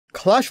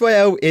Clash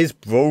Royale is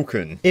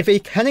broken. If a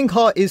cannon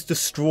cart is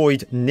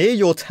destroyed near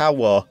your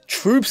tower,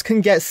 troops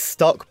can get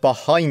stuck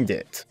behind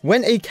it.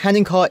 When a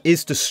cannon cart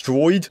is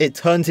destroyed, it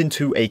turns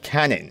into a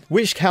cannon,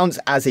 which counts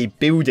as a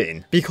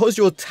building. Because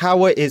your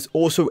tower is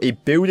also a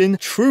building,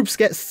 troops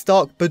get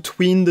stuck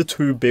between the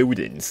two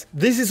buildings.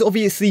 This is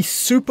obviously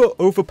super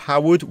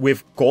overpowered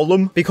with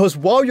Golem, because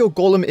while your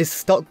Golem is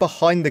stuck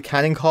behind the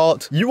cannon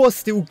cart, you are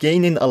still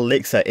gaining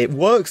elixir. It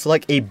works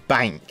like a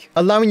bank,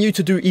 allowing you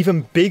to do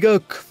even bigger,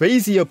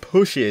 crazier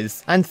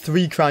pushes and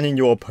 3 crowning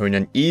your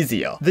opponent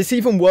easier. This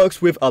even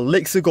works with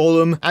Elixir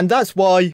Golem, and that's why